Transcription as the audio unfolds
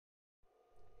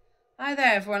Hi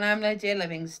there everyone, I'm Lydia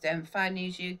Livingston, 5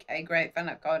 News UK, great fan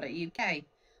at UK.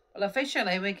 Well,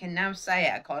 officially we can now say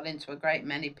it, according to a great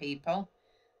many people,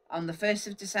 on the 1st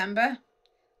of December,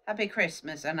 Happy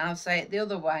Christmas, and I'll say it the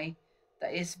other way,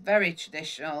 that is very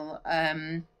traditional,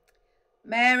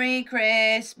 Merry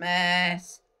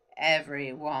Christmas,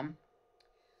 everyone.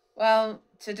 Well,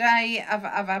 today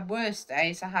I've had worse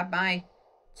days. I had my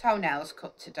toenails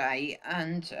cut today,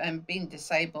 and being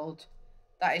disabled,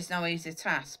 that is no easy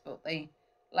task, but the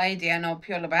lady I know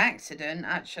purely by accident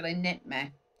actually nipped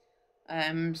me.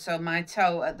 So my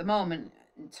toe at the moment,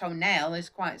 toenail is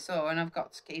quite sore, and I've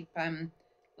got to keep a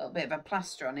little bit of a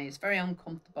plaster on it. It's very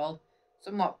uncomfortable,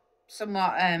 somewhat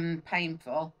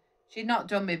painful. She'd not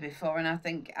done me before, and I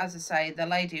think, as I say, the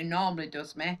lady who normally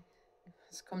does me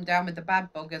has come down with the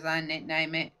bad bug, as I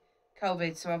nickname it,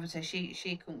 COVID. So obviously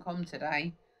she couldn't come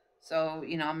today. So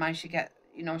I managed to get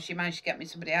she managed to get me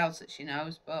somebody else that she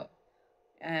knows, but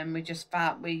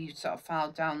we sort of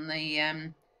filed down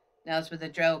the nails with a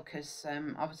drill because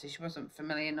obviously she wasn't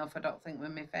familiar enough, I don't think,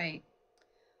 with my feet.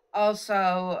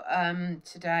 Also,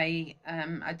 today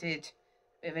I did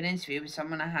a bit of an interview with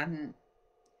someone I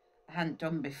hadn't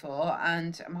done before,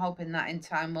 and I'm hoping that in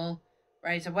time will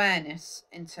raise awareness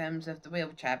in terms of the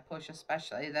wheelchair push,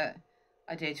 especially that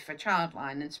I did for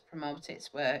Childline, and to promote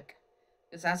its work.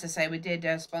 Because as I say, we did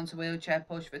sponsor wheelchair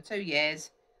push for 2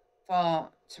 years to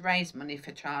raise money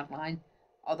for Childline.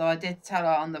 Although I did tell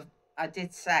her I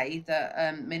did say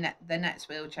that the next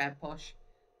wheelchair push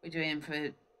we're doing for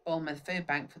Bournemouth Food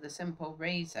Bank, for the simple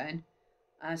reason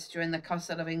as during the cost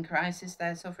of living crisis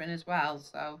they're suffering as well.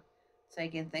 So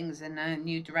taking things in a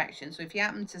new direction. So if you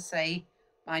happen to see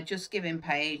my Just Giving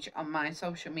page on my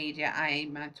social media, i.e.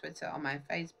 my Twitter or my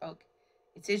Facebook,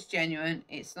 it is genuine,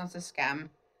 it's not a scam,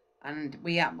 and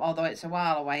although it's a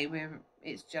while away,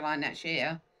 it's July next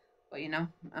year, but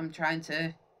I'm trying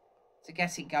to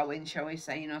get it going, shall we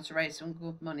say, to raise some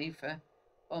good money for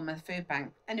Bournemouth Food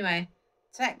Bank. Anyway,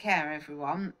 take care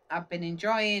everyone. I've been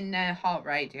enjoying Heart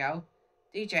Radio.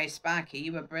 DJ Sparky,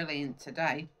 you were brilliant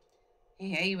today.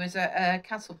 He was at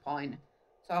Castle Point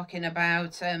talking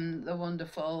about the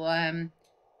wonderful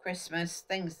Christmas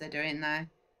things they're doing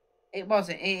there. It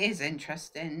is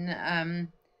interesting.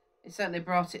 It certainly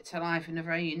brought it to life in a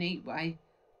very unique way.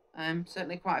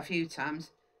 Certainly quite a few times.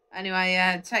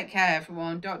 Anyway, take care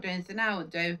everyone. Don't do anything I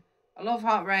would do. I love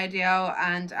Hot Radio,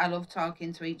 and I love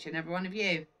talking to each and every one of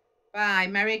you. Bye.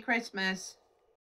 Merry Christmas.